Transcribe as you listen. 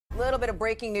Little bit of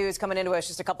breaking news coming into us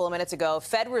just a couple of minutes ago.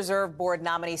 Fed Reserve Board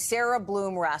nominee Sarah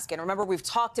Bloom Raskin. Remember, we've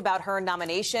talked about her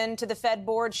nomination to the Fed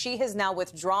board. She has now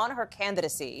withdrawn her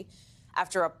candidacy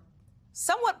after a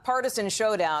somewhat partisan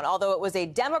showdown, although it was a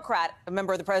Democrat, a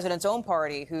member of the president's own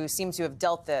party, who seems to have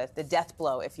dealt the death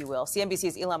blow, if you will.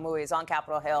 CNBC's Ylan is on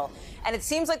Capitol Hill. And it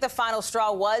seems like the final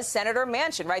straw was Senator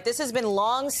Manchin, right? This has been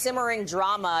long simmering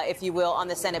drama, if you will, on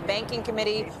the Senate Banking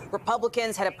Committee.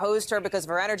 Republicans had opposed her because of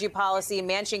her energy policy.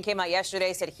 Manchin came out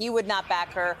yesterday, said he would not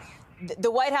back her.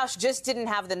 The White House just didn't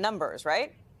have the numbers,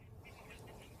 right?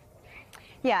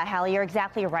 Yeah, Hallie, you're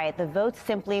exactly right. The votes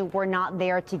simply were not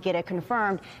there to get it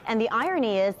confirmed. And the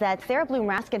irony is that Sarah Bloom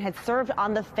Raskin had served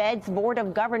on the Fed's Board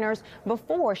of Governors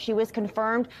before she was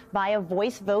confirmed by a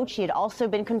voice vote. She had also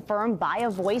been confirmed by a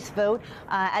voice vote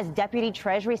as Deputy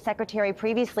Treasury Secretary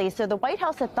previously. So the White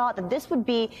House had thought that this would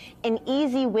be an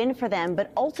easy win for them.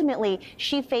 But ultimately,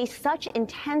 she faced such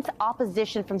intense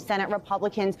opposition from Senate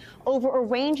Republicans over a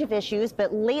range of issues,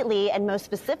 but lately, and most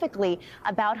specifically,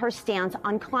 about her stance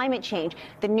on climate change.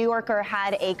 The New Yorker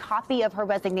had a copy of her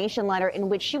resignation letter in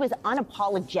which she was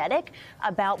unapologetic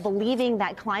about believing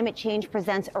that climate change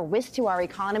presents a risk to our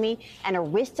economy and a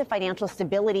risk to financial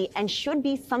stability and should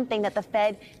be something that the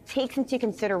Fed takes into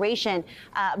consideration.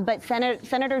 But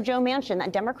Senator Joe Manchin,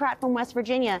 that Democrat from West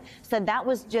Virginia, said that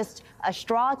was just a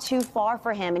straw too far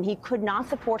for him, and he could not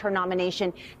support her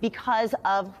nomination because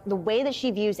of the way that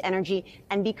she views energy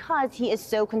and because he is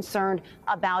so concerned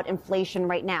about inflation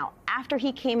right now. After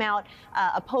he came out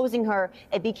opposing her,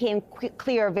 it became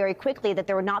clear very quickly that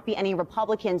there would not be any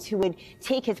Republicans who would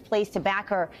take his place to back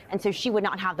her, and so she would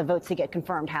not have the votes to get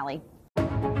confirmed, Hallie.